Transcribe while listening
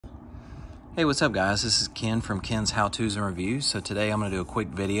Hey, what's up guys? This is Ken from Ken's How To's and Reviews. So today I'm going to do a quick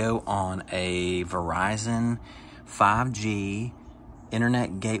video on a Verizon 5G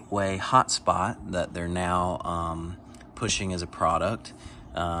internet gateway hotspot that they're now pushing as a product.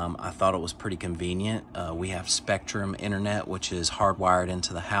 I thought it was pretty convenient. We have Spectrum internet, which is hardwired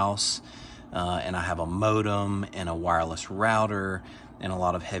into the house, and I have a modem and a wireless router and a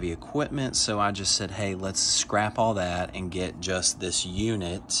lot of heavy equipment. So I just said, hey, let's scrap all that and get just this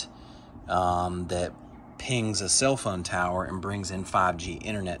unit that pings a cell phone tower and brings in 5G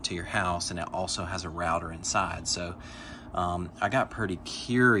internet to your house, and it also has a router inside. So I got pretty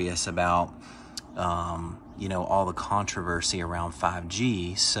curious about all the controversy around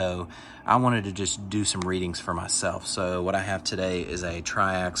 5G, so I wanted to just do some readings for myself. So what I have today is a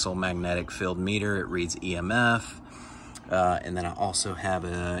triaxial magnetic field meter. It reads EMF, and then I also have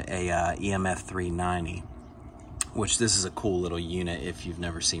a EMF 390. Which this is a cool little unit if you've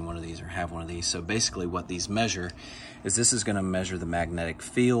never seen one of these or have one of these. So basically what these measure is this is going to measure the magnetic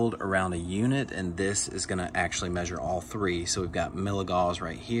field around a unit, and this is going to actually measure all three. So we've got milligauss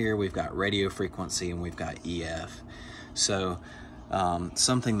right here, we've got radio frequency, and we've got EF. So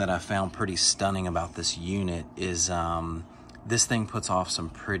something that I found pretty stunning about this unit is this thing puts off some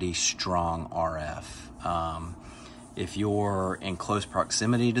pretty strong RF. If you're in close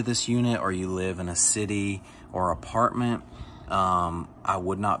proximity to this unit or you live in a city or apartment, I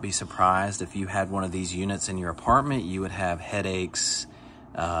would not be surprised if you had one of these units in your apartment. You would have headaches,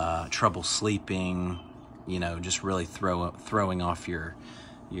 trouble sleeping, just really throwing off your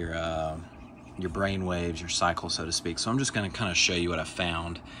brain waves, your cycle, so to speak. So I'm just going to kind of show you what I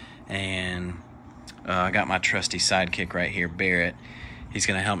found. And I got my trusty sidekick right here, Barrett. He's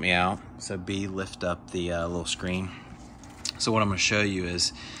going to help me out. So B, lift up the little screen. So what I'm going to show you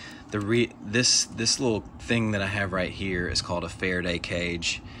is this little thing that I have right here is called a Faraday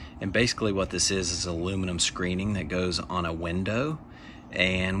cage, and basically what this is aluminum screening that goes on a window.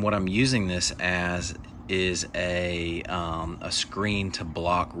 And what I'm using this as is a screen to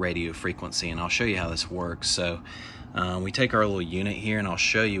block radio frequency, and I'll show you how this works. So we take our little unit here, and I'll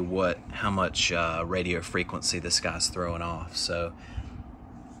show you how much radio frequency this guy's throwing off. So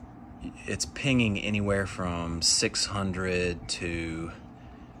it's pinging anywhere from 600 to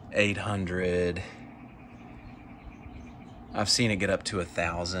 800. I've seen it get up to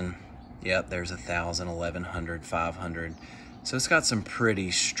 1,000. Yep, there's 1,000, 1,100, 500. So it's got some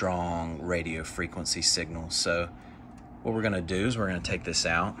pretty strong radio frequency signals. So what we're gonna do is we're gonna take this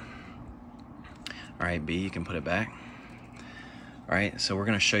out. All right, B, you can put it back. All right, so we're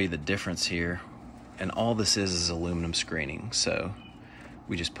gonna show you the difference here. And all this is aluminum screening. So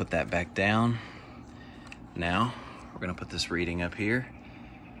we just put that back down. Now we're gonna put this reading up here.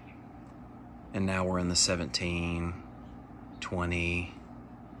 And now we're in the 17, 20,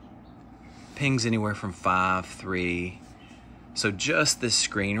 pings anywhere from 5, 3. So just this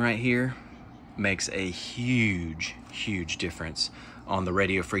screen right here makes a huge, huge difference on the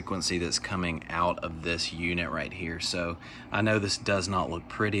radio frequency that's coming out of this unit right here. So I know this does not look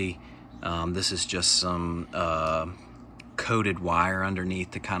pretty. This is just some coated wire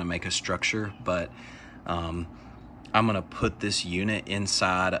underneath to kind of make a structure, but I'm gonna put this unit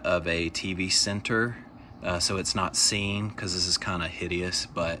inside of a TV center so it's not seen, because this is kind of hideous,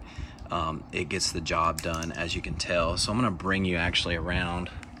 but it gets the job done, as you can tell. So I'm gonna bring you actually around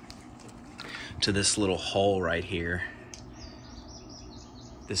to this little hole right here,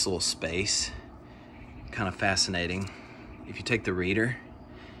 this little space. Kind of fascinating. If you take the reader,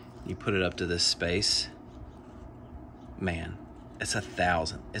 you put it up to this space, man, it's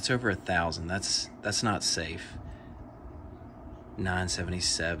 1,000. It's over 1,000. That's not safe.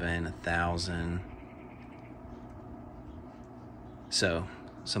 977, 1,000. So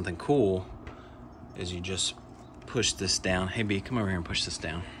something cool is you just push this down. Hey B, come over here and push this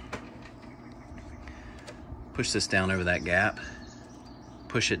down. Push this down over that gap.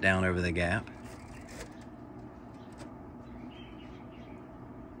 Push it down over the gap.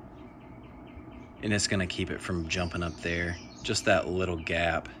 And it's gonna keep it from jumping up there. Just that little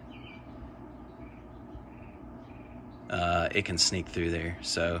gap. It can sneak through there.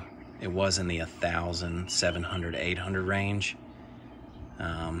 So it was in the 1,000, 700, 800 range.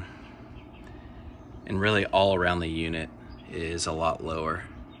 And really all around the unit is a lot lower.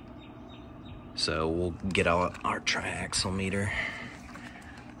 So we'll get our triaxial meter,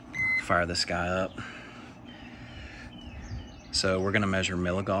 fire this guy up. So we're gonna measure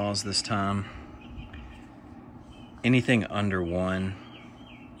milligauss this time. Anything under 1,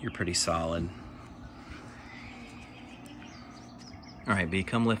 you're pretty solid. All right, B,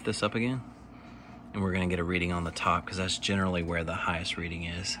 come lift this up again. And we're gonna get a reading on the top, because that's generally where the highest reading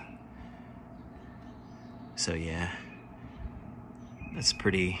is. So yeah, that's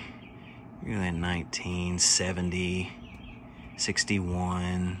pretty, you're at 19, 70,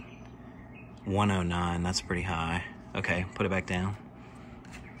 61, 109, that's pretty high. Okay, put it back down.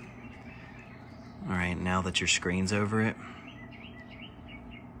 All right, now that your screen's over it,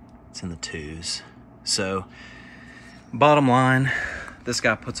 it's in the 2s. So bottom line, this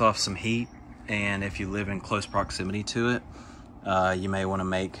guy puts off some heat, and if you live in close proximity to it, you may want to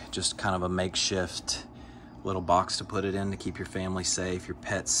make just kind of a makeshift little box to put it in to keep your family safe, your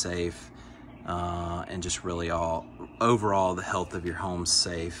pets safe, and just really overall the health of your home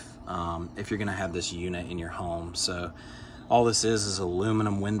safe if you're going to have this unit in your home. So all this is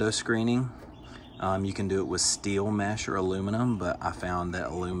aluminum window screening. You can do it with steel mesh or aluminum, but I found that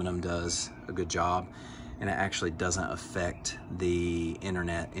aluminum does a good job, and it actually doesn't affect the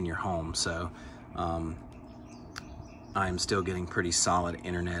internet in your home. So I'm still getting pretty solid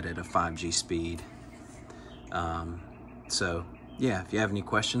internet at a 5G speed. So yeah, if you have any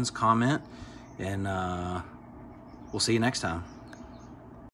questions, comment, and we'll see you next time.